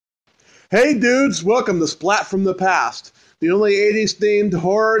Hey dudes, welcome to Splat from the Past, the only 80s themed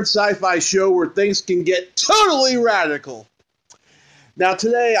horror and sci-fi show where things can get totally radical. Now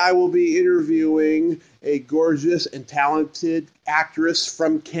today I will be interviewing a gorgeous and talented actress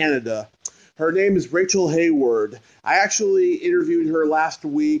from Canada. Her name is Rachel Hayward. I actually interviewed her last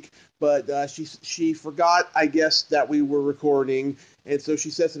week, but she forgot, I guess, that we were recording, and so she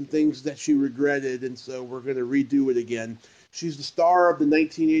said some things that she regretted, and so we're going to redo it again. She's the star of the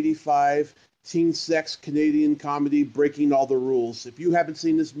 1985 teen sex Canadian comedy Breaking All the Rules. If you haven't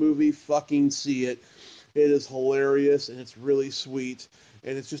seen this movie, fucking see it. It is hilarious and it's really sweet,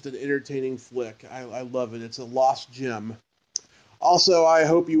 and it's just an entertaining flick. I love it. It's a lost gem. Also, I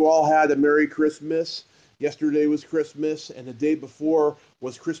hope you all had a Merry Christmas. Yesterday was Christmas, and the day before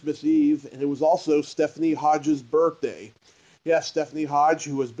was Christmas Eve, and it was also Stephanie Hodge's birthday. Yes, Stephanie Hodge,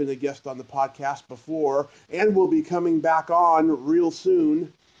 who has been a guest on the podcast before and will be coming back on real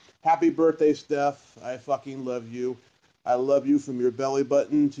soon. Happy birthday, Steph. I fucking love you. I love you from your belly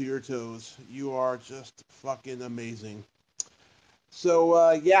button to your toes. You are just fucking amazing.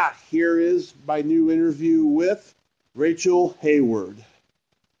 So, yeah, here is my new interview with Rachel Hayward.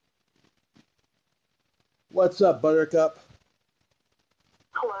 What's up, Buttercup?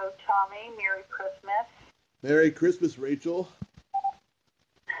 Hello, Tommy. Merry Christmas. Merry Christmas, Rachel.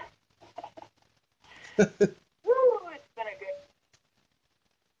 Woo, it's been a good...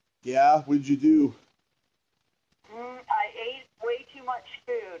 Yeah, what did you do? I ate way too much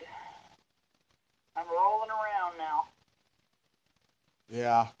food. I'm rolling around now.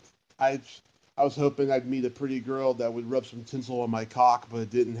 Yeah, I was hoping I'd meet a pretty girl that would rub some tinsel on my cock, but it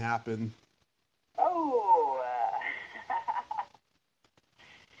didn't happen. Oh,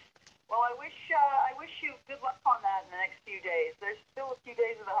 well, I wish you good luck on that in the next few days. There's still a few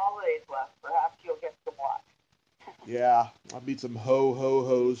days of the holidays left. Perhaps you'll get some luck. Yeah, I'll meet some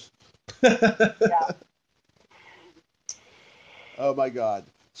ho-ho-hos. Yeah. Oh my God.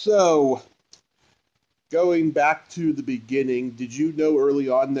 So, going back to the beginning, did you know early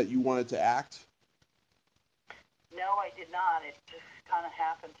on that you wanted to act? No, I did not. It just kind of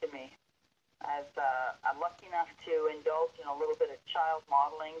happened to me. I'm lucky enough to indulge in a little bit of child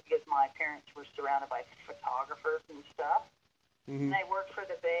modeling because my parents were surrounded by photographers and stuff. Mm-hmm. And I worked for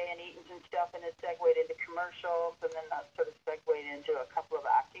the Bay and Eaton's and stuff, and it segued into commercials, and then that sort of segued into a couple of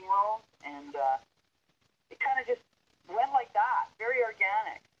acting roles, and it kind of just went like that, very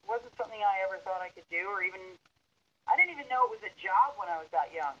organic. It wasn't something I ever thought I could do, or even, I didn't even know it was a job when I was that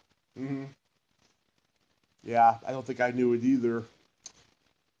young. Mm-hmm. Yeah, I don't think I knew it either.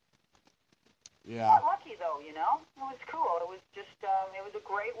 Yeah. Got lucky though, you know. It was cool. It was just, it was a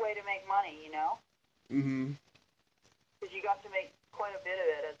great way to make money, you know. Mm-hmm. Because you got to make quite a bit of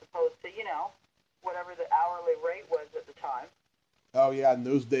it, as opposed to, you know, whatever the hourly rate was at the time. Oh yeah, in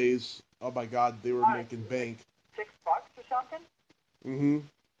those days, oh my God, they were making bank. $6 or something. Mm-hmm.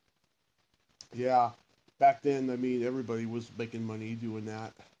 Yeah. Back then, I mean, everybody was making money doing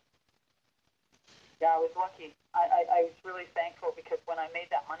that. Yeah, I was lucky. I was really thankful because when I made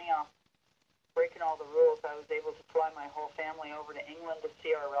that money off Breaking All the Rules, I was able to fly my whole family over to England to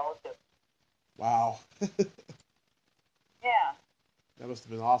see our relatives. Wow. Yeah. That must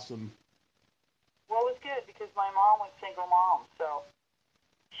have been awesome. Well, it was good because my mom was single mom, so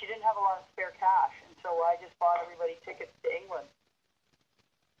she didn't have a lot of spare cash, and so I just bought everybody tickets to England.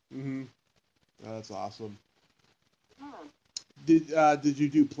 Mm-hmm. Oh, that's awesome. Hmm. Did you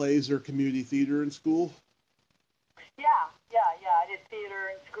do plays or community theater in school? Yeah. I did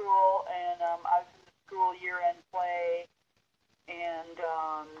theater in school, and I was in the school year-end play, and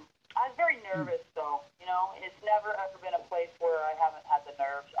I was very nervous, though. You know, it's never ever been a place where I haven't had the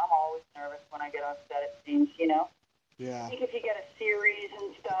nerves. I'm always nervous when I get on set, it seems, you know? Yeah. I think if you get a series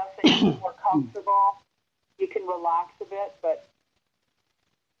and stuff and you're more comfortable, you can relax a bit, but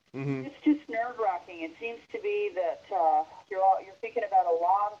Mm-hmm. it's just nerve-wracking. It seems to be that you're thinking about a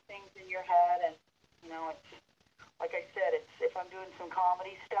lot of things in your head, and, you know, it's like I said, it's if I'm doing some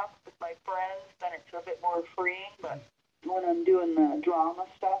comedy stuff with my friends, then it's a bit more freeing. But when I'm doing the drama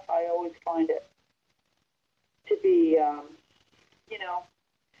stuff, I always find it to be, you know,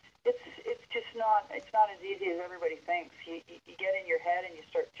 it's just not as easy as everybody thinks. You get in your head and you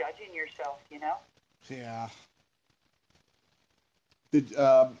start judging yourself, you know. Yeah. Did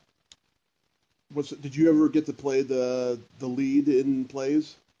you ever get to play the lead in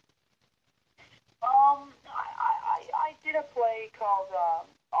plays? I did a play called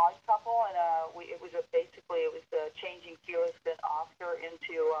Odd Couple, and it was changing Felix and Oscar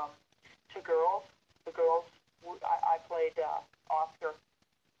into to girls. The girls, I played Oscar,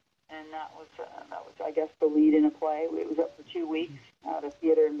 and that was I guess the lead in a play. It was up for 2 weeks at a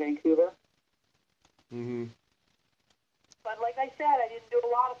theater in Vancouver. Mm-hmm. But like I said, I didn't do a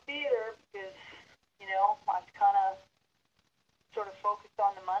lot of theater because, I was kind of sort of focused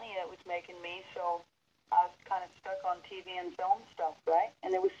on the money that was making me, so I was kind of stuck on TV and film stuff, right?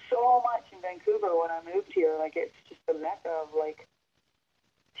 And there was so much in Vancouver when I moved here. Like, it's just a mecca of, like,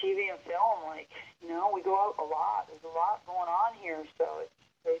 TV and film. Like, we go out a lot. There's a lot going on here, so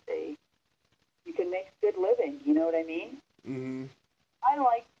you can make a good living, you know what I mean? Mm-hmm. I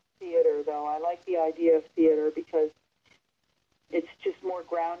like theater, though. I like the idea of theater because it's just more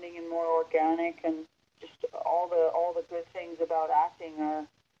grounding and more organic, and just all the good things about acting are,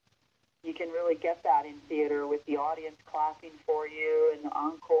 you can really get that in theater with the audience clapping for you and the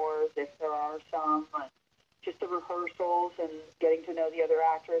encores if there are some, and just the rehearsals and getting to know the other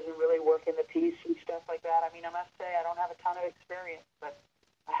actors and really working the piece and stuff like that. I mean, I must say I don't have a ton of experience, but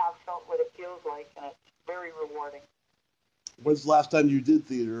I have felt what it feels like, and it's very rewarding. When's the last time you did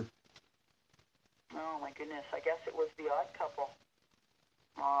theater? Oh my goodness, I guess it was The Odd Couple.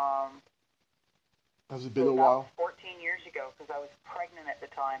 Has it been a while? That was 14 years ago because I was pregnant at the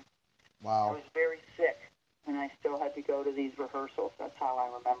time. Wow. I was very sick, and I still had to go to these rehearsals. That's how I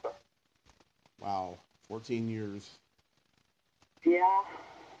remember. Wow, 14 years. Yeah.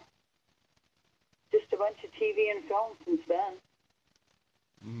 Just a bunch of TV and film since then.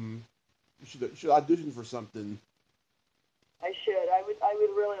 Mm-hmm. You should audition for something. I should. I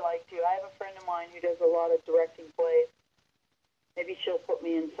would really like to. I have a friend of mine who does a lot of directing plays. Maybe she'll put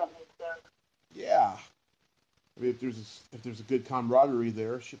me in something soon. Yeah. I mean, if there's a good camaraderie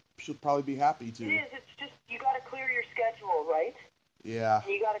there, she'll probably be happy to. It is. It's just you got to clear your schedule, right? Yeah.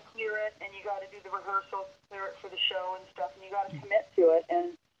 And you got to clear it, and you got to do the rehearsals, clear it for the show and stuff, and you got to commit to it.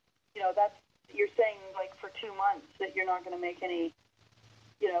 And that's, you're saying, like, for 2 months that you're not going to make any,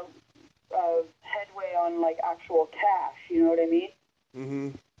 headway on, like, actual cash. You know what I mean? Mm-hmm.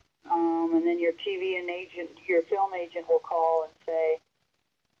 And then your your film agent will call and say,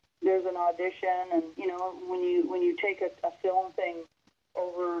 there's an audition, and when you take a film thing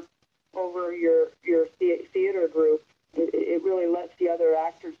over your theater group, it really lets the other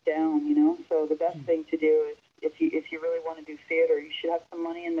actors down, So the best thing to do is if you really want to do theater, you should have some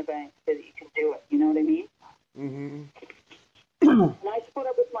money in the bank so that you can do it. You know what I mean? Mm-hmm. And I split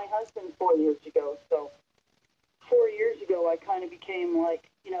up with my husband 4 years ago, so 4 years ago I kind of became like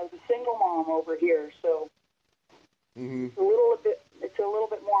the single mom over here, so. Mm-hmm. It's a little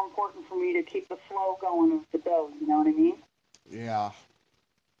bit more important for me to keep the flow going with the dough, you know what I mean? Yeah.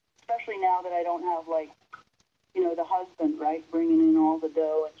 Especially now that I don't have, like, the husband, right, bringing in all the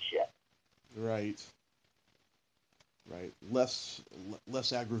dough and shit. Right. Right. Less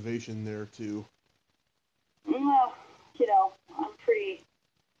aggravation there too. Well, I'm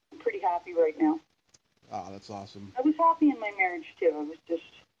pretty happy right now. Ah, that's awesome. I was happy in my marriage too.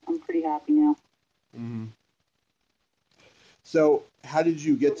 I'm pretty happy now. Mm-hmm. So, how did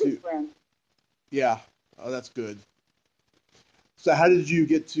you get to? Yeah. Oh, that's good. So, how did you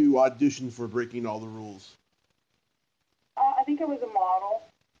get to audition for Breaking All the Rules? I think it was a model,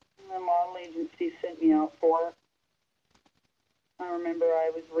 and the model agency sent me out for it. I remember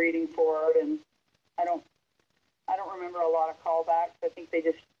I was reading for it, and I don't remember a lot of callbacks. I think they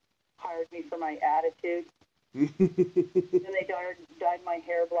just hired me for my attitude. And they dyed my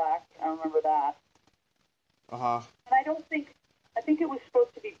hair black. I remember that. Uh-huh. And I think it was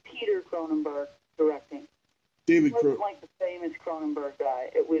supposed to be Peter Cronenberg directing. It wasn't like the famous Cronenberg guy.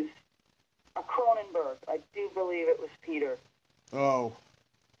 It was a Cronenberg. I do believe it was Peter. Oh.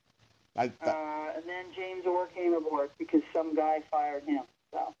 And then James Orr came aboard because some guy fired him.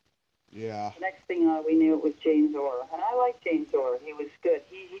 So. Yeah. The next thing we knew, it was James Orr. And I liked James Orr. He was good.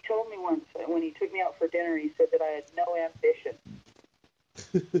 He told me once, when he took me out for dinner, he said that I had no ambition.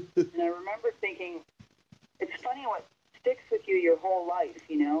 And I remember thinking, it's funny what sticks with you your whole life,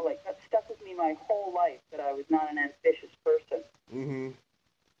 Like, that stuck with me my whole life, that I was not an ambitious person. Mm-hmm.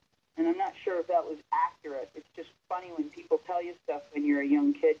 And I'm not sure if that was accurate. It's just funny when people tell you stuff when you're a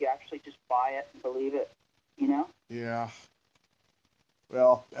young kid, you actually just buy it and believe it, Yeah.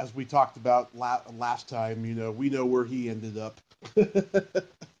 Well, as we talked about last time, we know where he ended up. Yeah,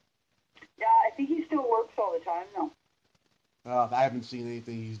 I think he still works all the time, though. I haven't seen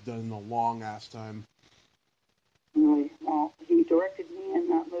anything he's done in a long ass time. Really? Well, he directed me in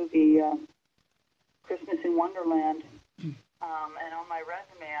that movie, Christmas in Wonderland. And on my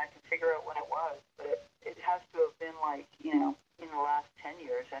resume, I can figure out when it was, but it has to have been like, in the last 10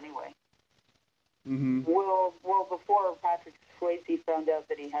 years anyway. Mm-hmm. Well, before Patrick Swayze found out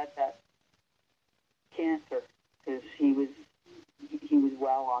that he had that cancer, because he was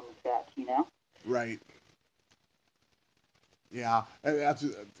well on the set, Right. Yeah, and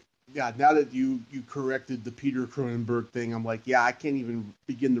Yeah, now that you corrected the Peter Cronenberg thing, I'm like, yeah, I can't even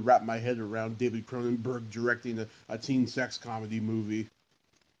begin to wrap my head around David Cronenberg directing a teen sex comedy movie.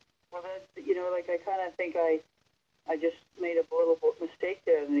 Well, that's, like I kind of think I just made a little mistake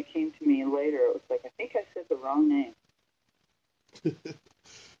there, and it came to me later. It was like, I think I said the wrong name.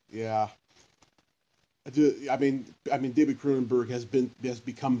 Yeah. I mean, David Cronenberg has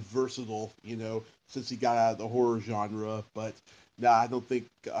become versatile, since he got out of the horror genre. But nah, I don't think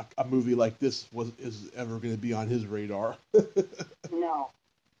a movie like this is ever going to be on his radar. No.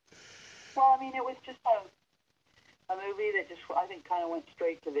 Well, I mean, it was just a movie that just, I think, kind of went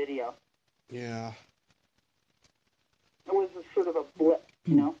straight to video. Yeah. It was a sort of a blip,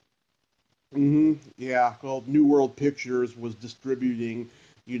 Yeah. Well, New World Pictures was distributing,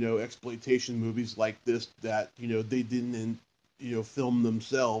 exploitation movies like this that they didn't film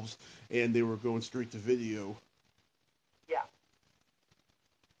themselves, and they were going straight to video. Yeah.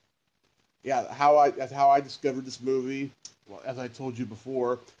 Yeah. That's how I discovered this movie. Well, as I told you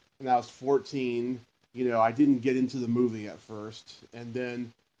before, when I was 14, I didn't get into the movie at first, and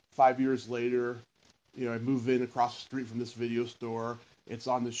then 5 years later, I move in across the street from this video store. It's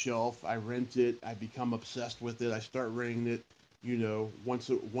on the shelf. I rent it. I become obsessed with it. I start renting it,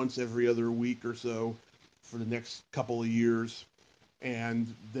 once every other week or so for the next couple of years. And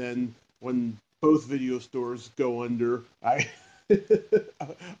then when both video stores go under, I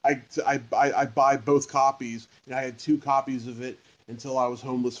buy both copies. And I had two copies of it until I was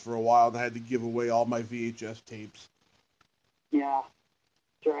homeless for a while, and I had to give away all my VHS tapes. Yeah.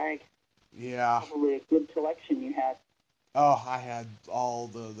 Drag. Yeah. Probably a good collection you had. Oh, I had all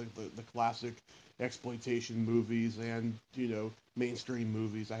the classic exploitation movies and, mainstream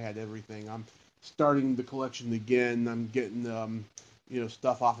movies. I had everything. I'm starting the collection again. I'm getting,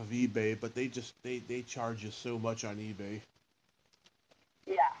 stuff off of eBay, but they charge you so much on eBay.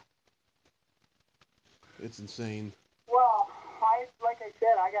 Yeah. It's insane. Well, like I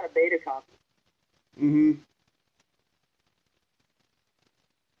said, I got a beta copy. Mm-hmm.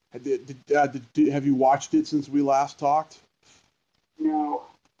 Have you watched it since we last talked? No,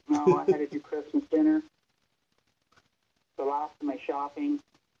 I had to do Christmas dinner, the last of my shopping,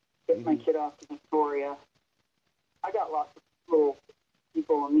 get my kid off to Victoria. I got lots of little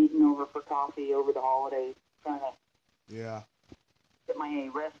people meeting over for coffee over the holidays, trying to get my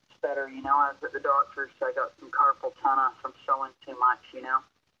wrists better, I was at the doctor's, so I got some carpal tunnel from sewing too much,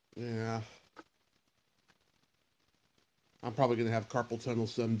 Yeah. I'm probably going to have carpal tunnel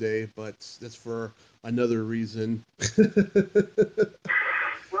someday, but that's for another reason.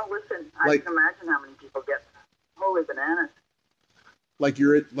 Well, listen, I can imagine how many people get that. Holy bananas. Like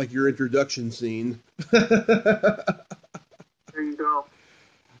your introduction scene. There you go.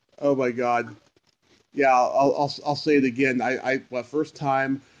 Oh my God. Yeah, I'll say it again. The first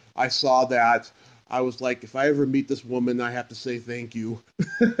time I saw that, I was like, if I ever meet this woman, I have to say thank you.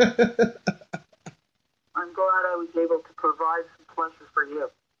 I'm glad I was able to provide some pleasure for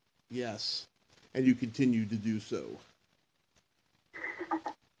you. Yes, and you continue to do so.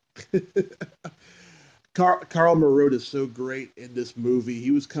 Carl Morota is so great in this movie.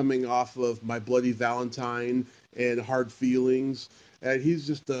 He was coming off of My Bloody Valentine and Hard Feelings, and he's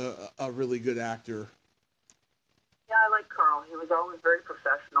just a really good actor. Yeah, I like Carl. He was always very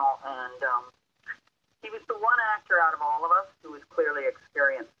professional, and he was the one actor out of all of us who was clearly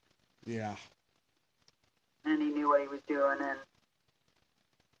experienced. Yeah. And he knew what he was doing, and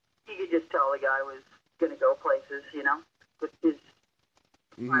you could just tell the guy was going to go places, with his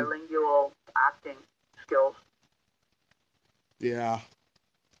bilingual acting skills. Yeah.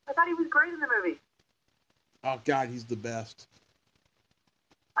 I thought he was great in the movie. Oh God, he's the best.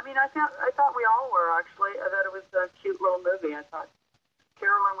 I mean, I thought we all were, actually. I thought it was a cute little movie. I thought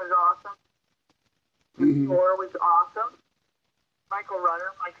Carolyn was awesome. Thor was awesome. Michael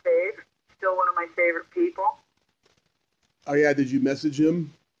Rudder, my fave. Still one of my favorite people. Oh yeah, did you message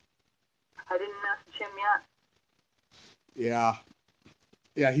him? I didn't message him yet.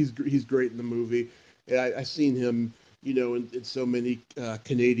 Yeah, he's great in the movie. Yeah, I seen him, in so many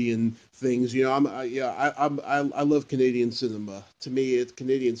Canadian things. I love Canadian cinema. To me,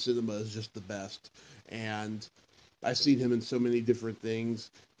 Canadian cinema is just the best, and I've seen him in so many different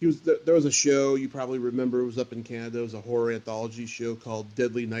things. There was a show you probably remember. It was up in Canada. It was a horror anthology show called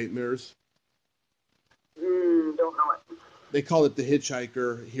Deadly Nightmares. Don't know it. They called it The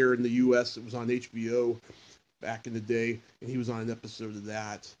Hitchhiker here in the U.S. It was on HBO back in the day, and he was on an episode of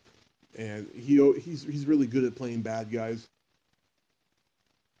that. And he's really good at playing bad guys.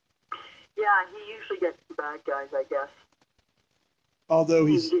 Yeah, he usually gets the bad guys, I guess. Although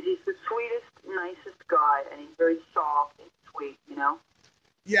he's the sweetest, nicest guy, and he's very soft and sweet,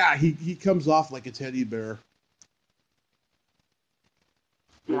 Yeah, he comes off like a teddy bear.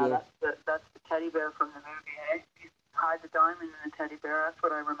 You Yeah, know. that's the teddy bear from the movie, eh? You hide the diamond in the teddy bear. That's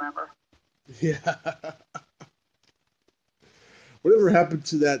what I remember. Yeah. Whatever happened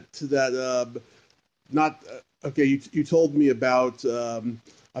to that? Not okay. You told me about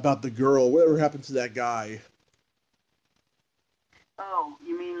the girl. Whatever happened to that guy? Oh,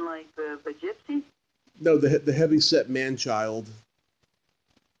 you mean like the gypsy? No, the heavy set man child.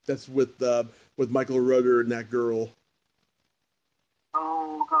 That's with Michael Rudder and that girl.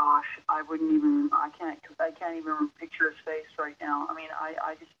 Oh gosh, I wouldn't even. I can't even picture his face right now. I mean,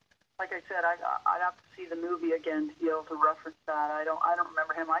 I just, like I said, I'd have to see the movie again to be able to reference that. I don't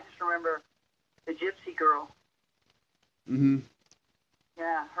remember him. I just remember the gypsy girl. Mm-hmm.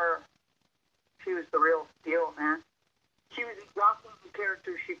 Yeah, her. She was the real deal, man. She was exactly the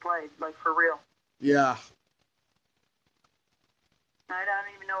character she played, like for real. Yeah. I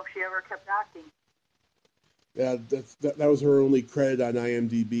don't even know if she ever kept acting. Yeah, that was her only credit on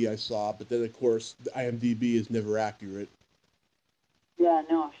IMDb I saw, but then of course the IMDb is never accurate. Yeah,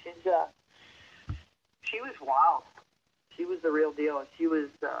 no, she was wild. She was the real deal. She was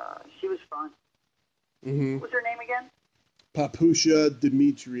fun. Mm-hmm. What was her name again? Papusha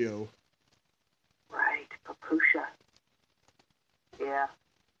Demetrio. Right, Papusha. Yeah.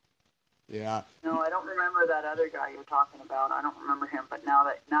 Yeah. No, I don't remember that other guy you're talking about. I don't remember him. But now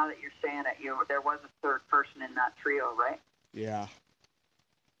that you're saying it, there was a third person in that trio, right? Yeah.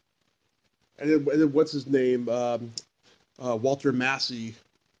 And then what's his name? Walter Massey.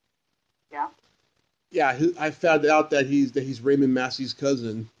 Yeah. Yeah, I found out that he's Raymond Massey's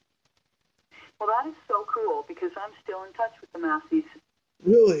cousin. Well, that is so cool because I'm still in touch with the Masseys.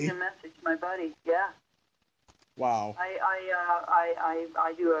 Really? A message, my buddy. Yeah. Wow.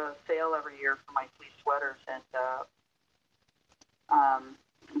 I do a sale every year for my fleece sweaters, and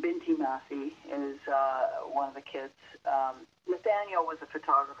Binti Massey is one of the kids. Nathaniel was a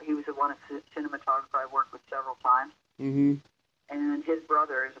photographer. He was one of the cinematographer I worked with several times. Mm-hmm. And his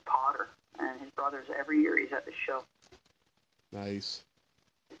brother is a potter, and his brother's every year he's at the show. Nice.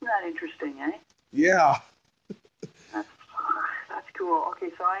 Isn't that interesting, eh? Yeah. That's cool. Okay,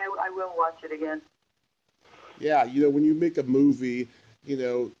 so I will watch it again. Yeah, when you make a movie,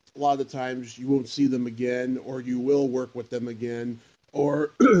 a lot of the times you won't see them again, or you will work with them again,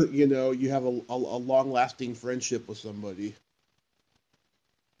 or you have a long-lasting friendship with somebody.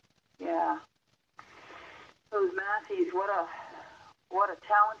 Yeah. Those Masseys, what a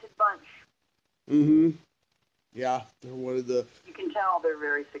talented bunch. Mm-hmm. Yeah, they're one of the You can tell they're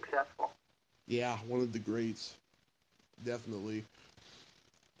very successful. yeah, one of the greats, definitely.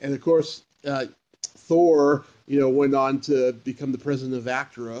 And of course, Thor, went on to become the president of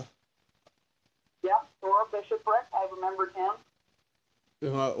ACTRA. Yeah, Thor Bishoprick, I remembered him.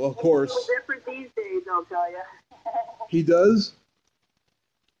 Well, of It's a little course, different these days, I'll tell you. he does.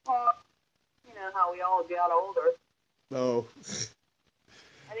 Well, you know how we all got older. Oh,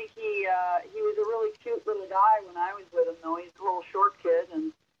 I think he was a really cute little guy when I was with him, though. He's a little short kid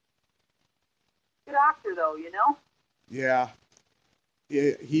and good actor, though, you know? yeah,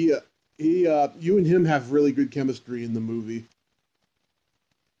 yeah. You and him have really good chemistry in the movie.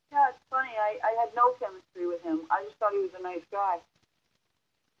 Yeah, it's funny. I had no chemistry with him. I just thought he was a nice guy.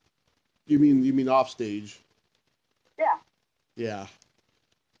 You mean off stage? Yeah. Yeah,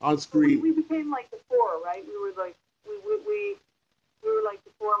 on But we, screen. we became like the four, right? We were like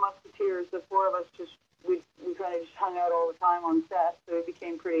the four musketeers. The four of us we kind of just hung out all the time on set, so we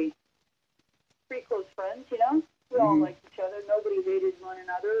became pretty close friends, you know? We all Mm-hmm. liked each other. Nobody hated one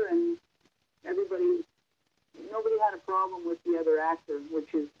another, and nobody had a problem with the other actor,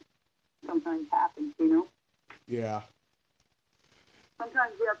 which is sometimes happens, you know? Yeah.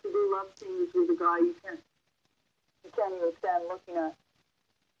 Sometimes you have to do love scenes with a guy you can't even stand looking at.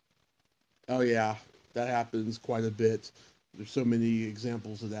 Oh yeah, that happens quite a bit. There's so many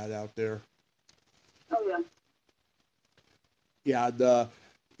examples of that out there. Oh yeah.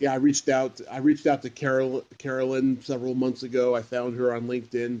 Yeah, I reached out. I reached out to Carolyn several months ago. I found her on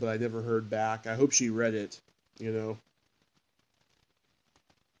LinkedIn, but I never heard back. I hope she read it. You know.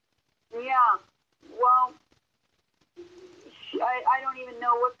 Yeah. Well, I don't even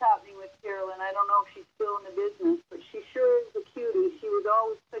know what's happening with Carolyn. I don't know if she's still in the business, but she sure is a cutie. She was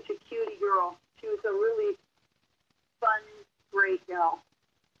always such a cutie girl. She was a really fun, great gal.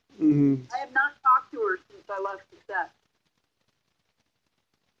 Hmm. I have not talked to her since I left the set.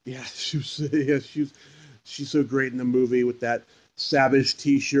 Yeah, she was. Yeah, she's so great in the movie with that Savage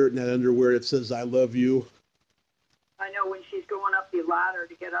T-shirt and that underwear that says "I love you." I know when she's going up the ladder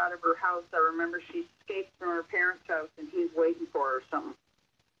to get out of her house, I remember she escaped from her parents' house and he's waiting for her or something.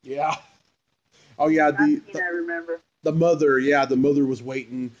 Yeah. Oh yeah, That scene I remember. the mother, yeah, the mother was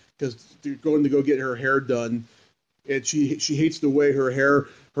waiting because they're going to go get her hair done, and she hates the way her hair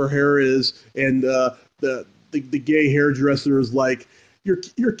is, and the gay hairdresser is like, you're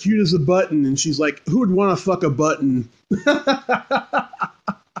cute as a button, and she's like, who would want to fuck a button? Yeah,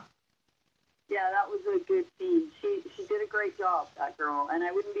 that was a good scene. She did a great job, that girl, and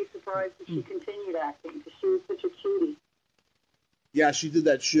I wouldn't be surprised if she continued acting because she was such a cutie. Yeah, she did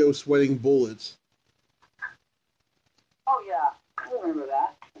that show, Sweating Bullets. Oh yeah, I remember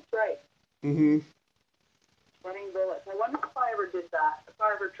that. That's right. Mm-hmm. Sweating Bullets. I wonder if I ever did that. If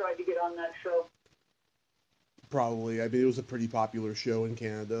I ever tried to get on that show. Probably. I mean, it was a pretty popular show in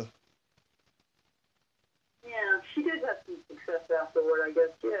Canada. Yeah, she did have some success afterward, I guess.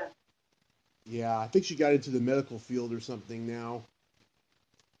 Yeah. Yeah, I think she got into the medical field or something now.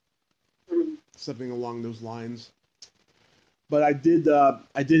 Mm-hmm. Something along those lines. But I did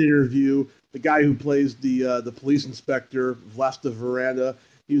interview the guy who plays the police inspector, Vlasta Veranda.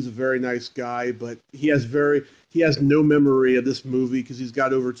 He was a very nice guy, but he has no memory of this movie because he's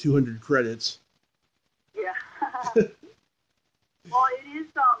got over 200 credits. Yeah. Well, it is,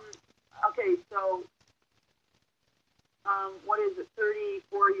 okay, so, what is it,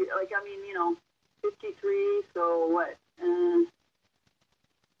 34 years, like, I mean, 53, so what,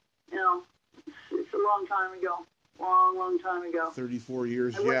 it's a long time ago, long time ago. 34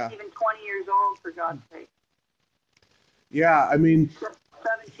 years, I yeah. wasn't even 20 years old, for God's sake. Yeah, I mean,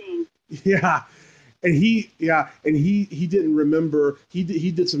 17. yeah. And he didn't remember he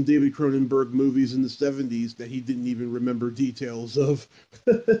did some David Cronenberg movies in the 70s that he didn't even remember details of.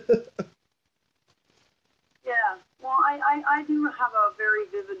 Yeah, well, I do have a very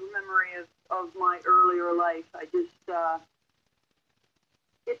vivid memory of my earlier life. I just,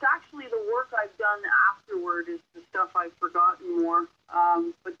 it's actually the work I've done afterward is the stuff I've forgotten more.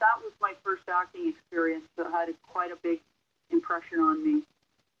 But that was my first acting experience that had quite a big impression on me.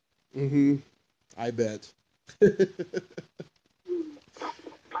 Mm-hmm. I bet. I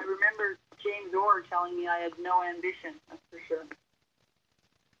remember James Orr telling me I had no ambition, that's for sure.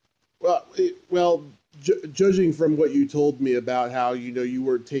 Well, judging from what you told me about how you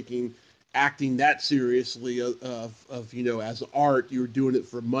weren't taking acting that seriously of as art, you were doing it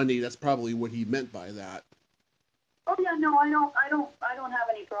for money. That's probably what he meant by that. Oh yeah, no, I don't have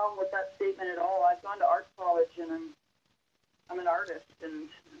any problem with that statement at all. I've gone to art college and I'm an artist and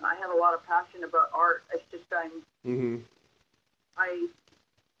I have a lot of passion about art. It's just Mm-hmm. I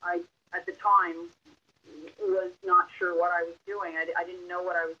at the time was not sure what I was doing. I didn't know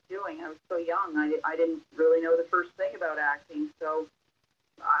what I was doing. I was so young. I didn't really know the first thing about acting. So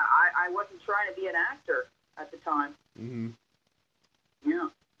I wasn't trying to be an actor at the time. Mm-hmm. Yeah.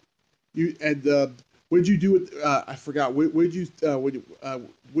 You and what did you do with? I forgot. What did you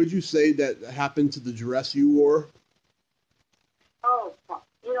say that happened to the dress you wore? Oh,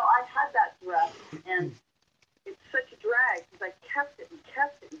 I had that dress, and it's such a drag because I kept it and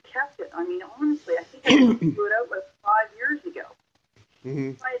kept it and kept it. I mean, honestly, I think I threw it out like 5 years ago. Mm-hmm.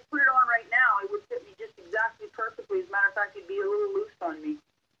 If I had put it on right now, it would fit me just exactly perfectly. As a matter of fact, it'd be a little loose on me.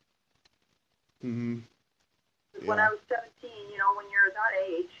 Mm-hmm. Yeah. When I was 17, when you're that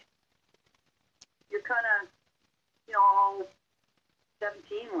age, you're kind of, all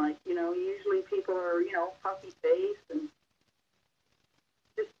 17, like, usually people are, puffy face and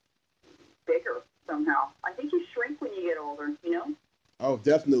just bigger somehow. I think you shrink when you get older. Oh,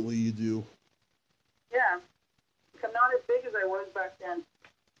 definitely you do. Yeah. I'm not as big as I was back then.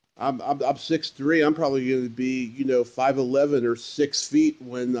 I'm 6'3". I'm probably going to be 5'11" or 6 feet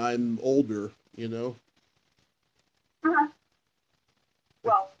when I'm older.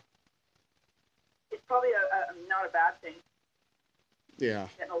 Well, it's probably not a bad thing. Yeah.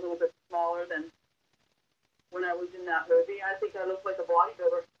 Getting a little bit smaller than when I was in that movie. I think I look like a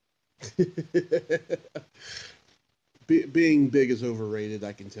bodybuilder. Being big is overrated,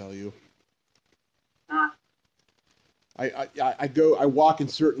 I can tell you. I walk in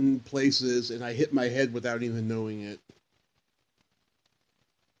certain places and I hit my head without even knowing it.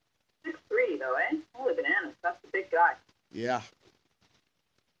 6'3" though, eh? Holy bananas, that's a big guy. Yeah.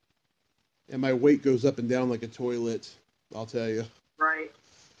 And my weight goes up and down like a toilet, I'll tell you. Right.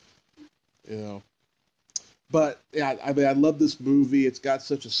 But yeah, I mean, I love this movie. It's got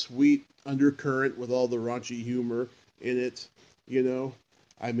such a sweet undercurrent with all the raunchy humor in it.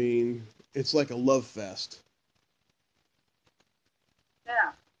 I mean, it's like a love fest.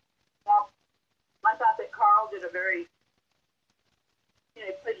 Yeah. Well, I thought that Carl did a very, he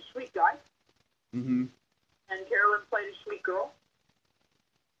played a sweet guy. Mm-hmm. And Carolyn played a sweet girl.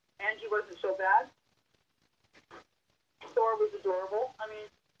 Angie wasn't so bad. Thor was adorable. I mean,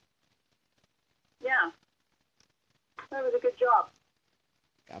 job.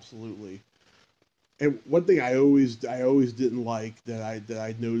 Absolutely. And one thing I always didn't like that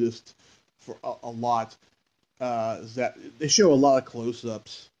I noticed for a lot is that they show a lot of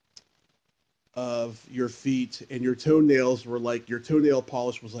close-ups of your feet, and your toenails were like your toenail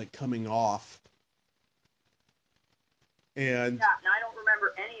polish was like coming off. And Yeah, and I don't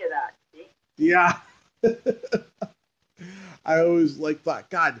remember any of that. See? yeah, I always like thought,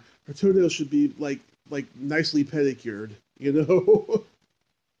 God, her toenails should be like nicely pedicured, you know?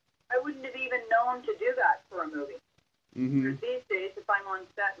 I wouldn't have even known to do that for a movie. hmm These days, if I'm on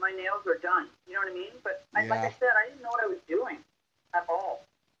set, my nails are done. You know what I mean? But like Yeah. I said, I didn't know what I was doing at all.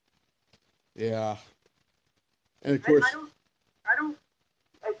 Yeah. And of I, course, I don't, I don't,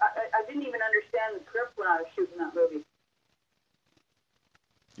 I didn't even understand the script when I was shooting that movie.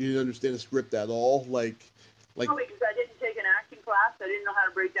 you didn't understand the script at all, like, No, because I didn't take an acting class. I didn't know how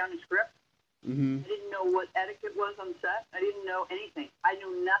to break down the script. hmm I didn't know what etiquette was on set. I didn't know anything. I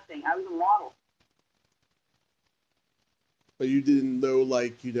knew nothing. I was a model. but you didn't know,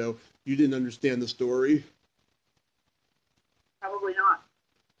 like, you didn't understand the story. Probably not.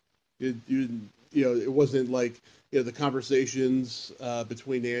 You didn't, it wasn't like, the conversations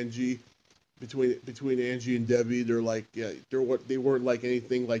between Angie and Debbie. They're like, yeah, they weren't like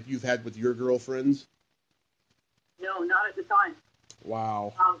anything like you've had with your girlfriends. No, not at the time.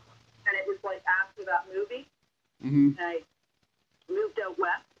 Wow. And it was like after that movie, hmm and I moved out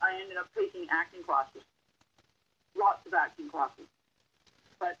west. I ended up taking acting classes, lots of acting classes.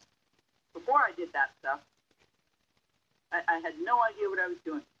 But before I did that stuff, I had no idea what I was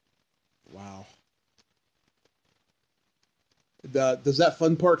doing. Wow. Does that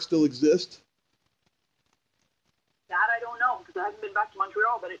fun park still exist? That I don't know because I haven't been back to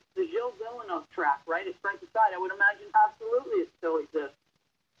Montreal. But it's the Gilles Villeneuve track, right? It's right beside. I would imagine absolutely it still exists.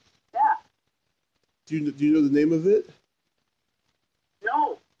 Yeah. Do you know the name of it?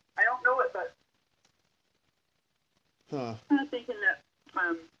 No, I don't know it, but Huh. I'm kind of thinking that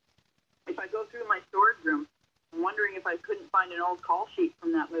if I go through my storage room, I'm wondering if I couldn't find an old call sheet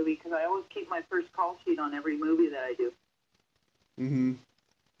from that movie because I always keep my first call sheet on every movie that I do. hmm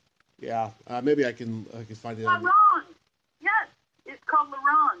Yeah. Maybe I can find it La on Ronde! Yes, it's called La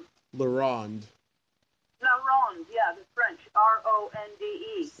Ronde. La Ronde. La Ronde, yeah, the French,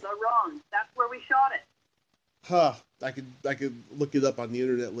 R-O-N-D-E. La Ronde, that's where we shot it. Huh. I could look it up on the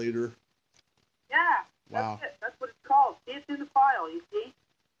internet later. Yeah, Wow. that's it. That's what it's called. See, it's in the file, you see?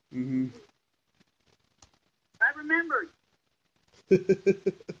 hmm I remembered.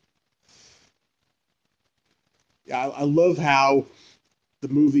 Yeah, I love how the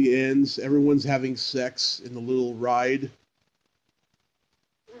movie ends. Everyone's having sex in the little ride.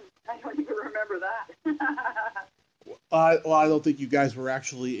 I don't even remember that. Well, I don't think you guys were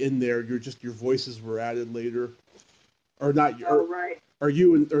actually in there. Your voices were added later, or not, Oh, right. or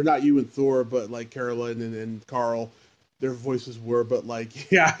not you and Thor, but like Carolyn and Carl, their voices were. But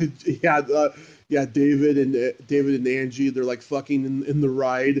like, yeah, David and Angie, they're like fucking in the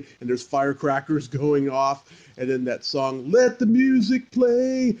ride, and there's firecrackers going off, and then that song "Let the Music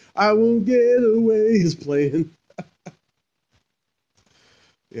Play, I Won't Get Away" is playing.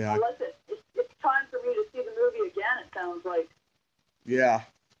 Yeah, Well, listen, it's time for me to see the movie again, it sounds like. yeah.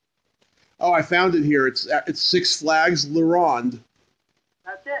 Oh, I found it here. It's Six Flags La Ronde.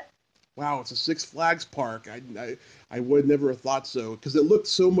 That's it. Wow, it's a Six Flags park. I would never have thought so because it looked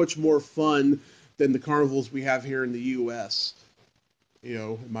so much more fun than the carnivals we have here in the U.S.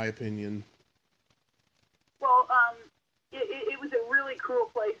 In my opinion. Well, it was a really cool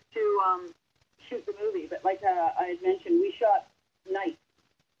place to shoot the movie, but like I had mentioned, we shot night.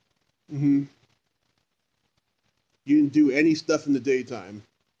 hmm You didn't do any stuff in the daytime.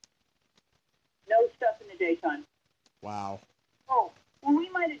 No stuff in the daytime. Wow. Oh, well, we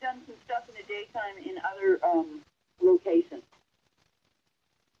might have done some stuff in the daytime in other locations.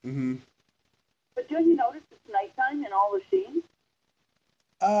 hmm But don't you notice it's nighttime in all the scenes?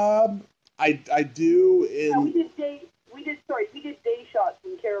 I do Yeah, in. we did day shots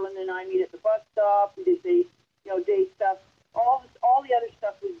when Carolyn and I meet at the bus stop. We did day stuff. All the other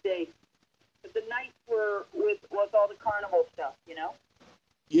stuff was day. But the nights were with all the carnival stuff.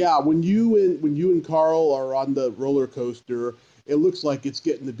 Yeah, when you and Carl are on the roller coaster, it looks like it's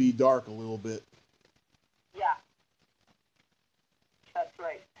getting to be dark a little bit. Yeah, that's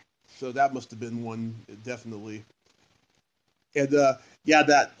right. So that must have been one, definitely. And yeah,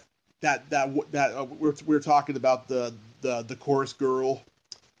 we're talking about the chorus girl,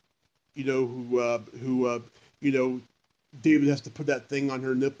 who David has to put that thing on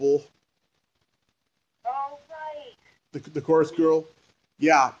her nipple. Oh, right. The chorus girl.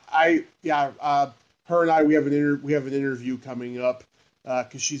 Yeah, her and I we have an interview coming up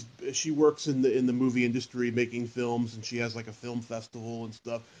because she works in the movie industry making films, and she has like a film festival and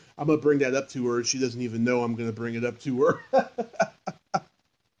stuff. I'm gonna bring that up to her, and she doesn't even know I'm gonna bring it up to her. Oh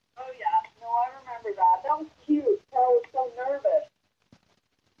yeah, no, I remember that. That was cute. I was so nervous.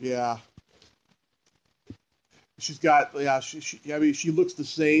 Yeah. She's got I mean she looks the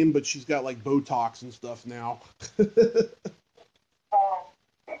same, but she's got like Botox and stuff now. Oh,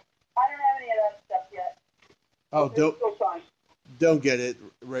 I don't have any of that stuff yet. Oh, It's still fine. don't get it,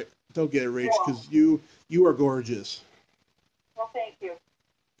 don't get it, Rach, Well, because you are gorgeous. well, thank you.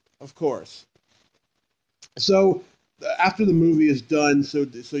 Of course. So after the movie is done, so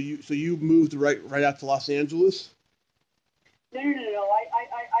you moved right out to Los Angeles. No.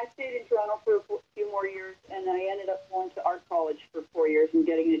 I stayed in Toronto for a few more years, and I ended up going to art college for 4 years and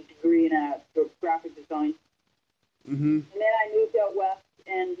getting a degree in graphic design. Mm-hmm. And then I moved out west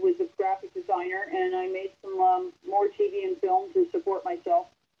and was a graphic designer, and I made some more TV and film to support myself.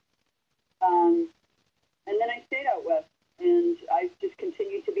 And then I stayed out west, and I just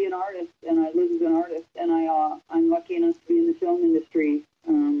continued to be an artist, and I live as an artist, and I'm lucky enough to be in the film industry.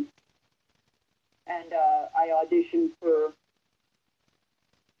 And I auditioned for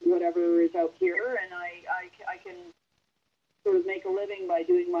whatever is out here, and I can sort of make a living by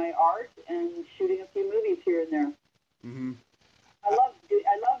doing my art and shooting a few movies here and there. Mm-hmm. I love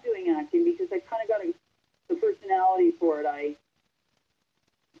doing acting because I kind of got the personality for it.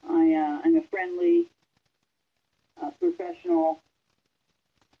 I'm a friendly professional,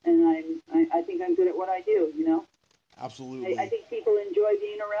 and I think I'm good at what I do. You know. Absolutely. I think people enjoy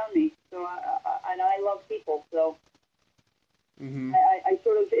being around me. So and I love people. So mm-hmm. I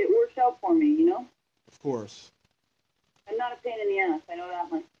sort of it works out for me. You know. Of course. I'm not a pain in the ass. I know that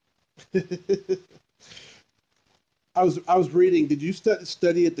much. I was reading. Did you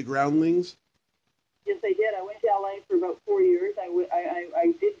study at the Groundlings? Yes, I did. I went to LA for about 4 years.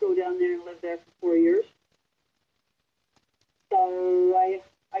 I did go down there and live there for 4 years. So I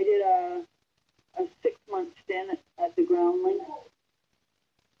did a 6-month stint at the Groundlings.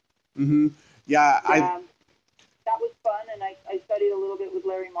 Mm-hmm. Yeah, that was fun, and I studied a little bit with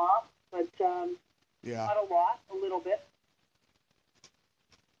Larry Moss, but yeah, not a lot, a little bit.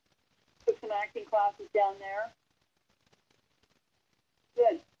 Took some acting classes down there.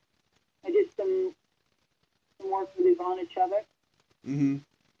 Good. I did some work with Ivana Chubbuck. Mm-hmm.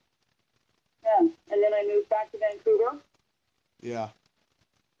 Yeah, and then I moved back to Vancouver. Yeah.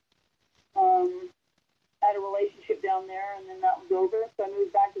 Had a relationship down there, and then that was over. So I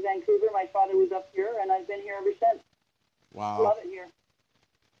moved back to Vancouver. My father was up here, and I've been here ever since. Wow. Love it here.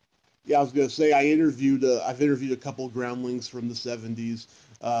 Yeah, I was gonna say I've interviewed a couple of Groundlings from the '70s.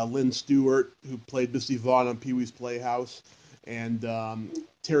 Lynn Stewart, who played Missy Vaughn on Pee Wee's Playhouse, and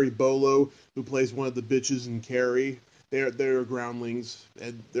Terry Bolo, who plays one of the bitches in Carrie. They're Groundlings,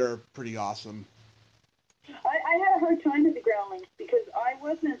 and they're pretty awesome. I had a hard time with the Groundlings because I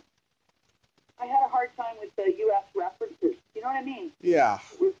had a hard time with the U.S. references. You know what I mean? Yeah.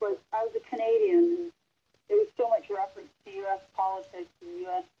 I was a Canadian, and there was so much reference to U.S. politics and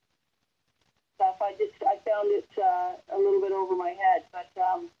U.S. stuff. I found it a little bit over my head. But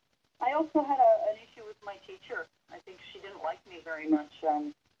I also had an issue with my teacher. I think she didn't like me very much.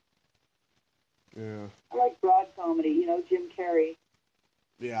 Yeah. I like broad comedy. You know, Jim Carrey.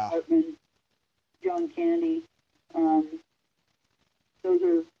 Yeah. Hartman, John Candy. Those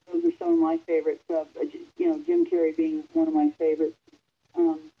are some of my favorites. You know, Jim Carrey being one of my favorites.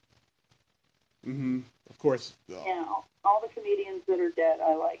 Mm-hmm. Of course. Yeah, all the comedians that are dead,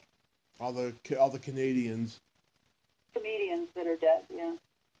 I like. All the Canadians. Comedians that are dead, yeah.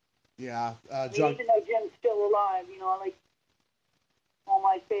 Yeah. Even though Jim's still alive, you know, I like all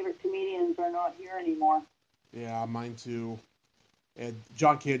my favorite comedians are not here anymore. Yeah, mine too. And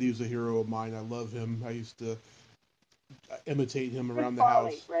John Candy is a hero of mine. I love him. I used to imitate him around the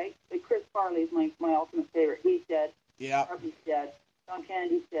Farley, house. Right? Like Chris Farley is my ultimate favorite. He's dead. Yeah. Harvey's dead. John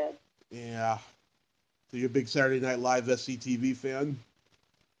Candy's dead. Yeah. So you're a big Saturday Night Live SCTV fan?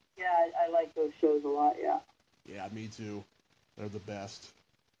 Yeah, I like those shows a lot, yeah. Yeah, me too. They're the best.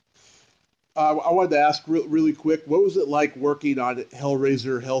 I wanted to ask really quick, what was it like working on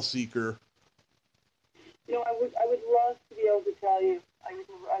Hellraiser, Hellseeker? You know, I would love to be able to tell you. I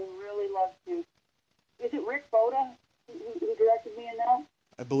would really love to. Is it Rick Boda who directed me in that?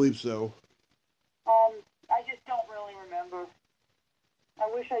 I believe so. I just don't really remember. I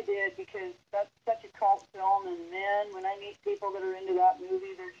wish I did because that's such a cult film, and man, when I meet people that are into that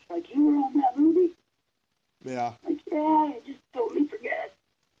movie, they're just like, "You were on that movie?" Yeah. Like, yeah, I just totally forget.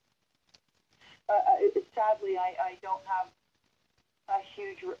 Sadly, I don't have a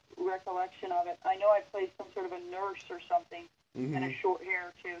huge recollection of it. I know I played some sort of a nurse or something, and a short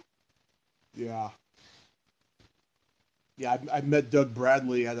hair too. Yeah. Yeah, I met Doug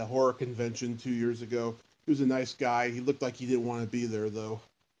Bradley at a horror convention 2 years ago. He was a nice guy. He looked like he didn't want to be there, though.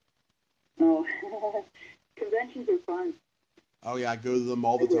 Oh, conventions are fun. Oh, yeah, I go to them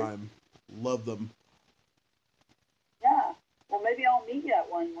all the time. Love them. Yeah. Well, maybe I'll meet you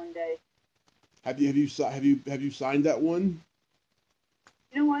at one day. Have you signed that one?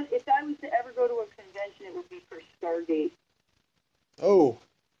 You know what? If I was to ever go to a convention, it would be for Stargate. Oh,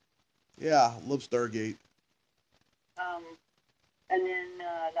 yeah, love Stargate. And then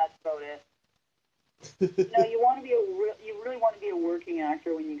that's about it. You want to be you really want to be a working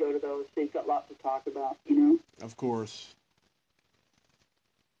actor when you go to those. So you've got lots to talk about, Of course.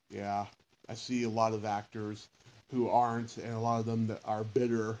 Yeah, I see a lot of actors who aren't, and a lot of them that are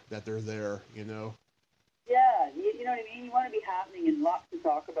bitter that they're there. Yeah, you know what I mean? You want to be happening and lots to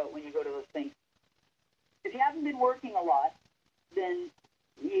talk about when you go to those things. If you haven't been working a lot, then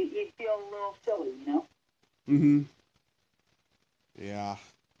you feel a little silly, Mm-hmm. Yeah.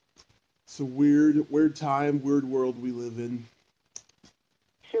 It's a weird time, weird world we live in.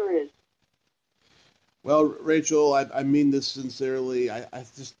 Sure is. Well, Rachel, I mean this sincerely. I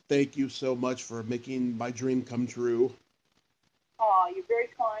just thank you so much for making my dream come true. Oh, you're very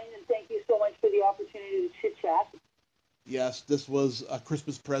kind, and thank you so much for the opportunity to chit-chat. Yes, this was a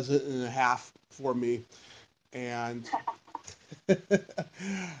Christmas present and a half for me. And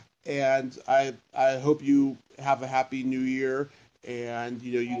and I hope you have a happy new year, and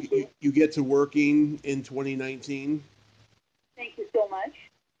you get to working in 2019. Thank you so much.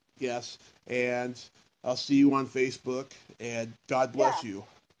 Yes, and I'll see you on Facebook, and God bless you.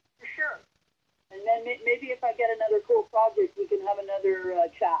 For sure. And then maybe if I get another cool project, we can have another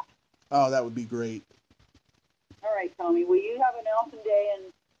chat. Oh, that would be great. All right, Tommy. Well, you have an awesome day,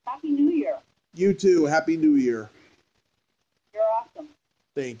 and Happy New Year. You too. Happy New Year. You're awesome.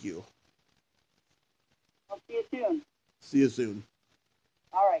 Thank you. I'll see you soon. See you soon.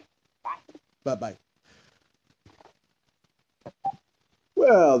 All right. Bye. Bye-bye.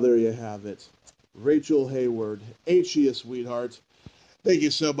 Well, there you have it. Rachel Hayward. Ain't she a sweetheart? Thank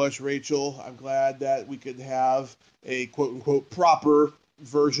you so much, Rachel. I'm glad that we could have a quote-unquote proper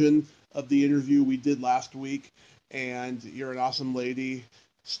version of the interview we did last week. And you're an awesome lady,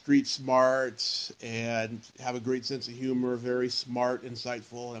 street smart, and have a great sense of humor, very smart,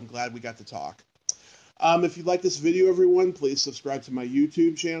 insightful, and I'm glad we got to talk. If you like this video, everyone, please subscribe to my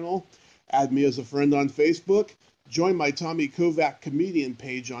YouTube channel, add me as a friend on Facebook, join my Tommy Kovac comedian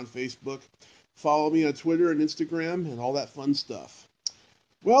page on Facebook, follow me on Twitter and Instagram, and all that fun stuff.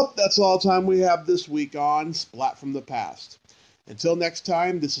 Well, that's all the time we have this week on Splat from the Past. Until next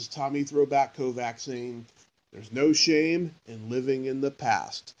time, this is Tommy Throwback Kovac saying, there's no shame in living in the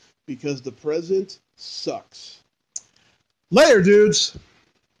past, because the present sucks. Later, dudes!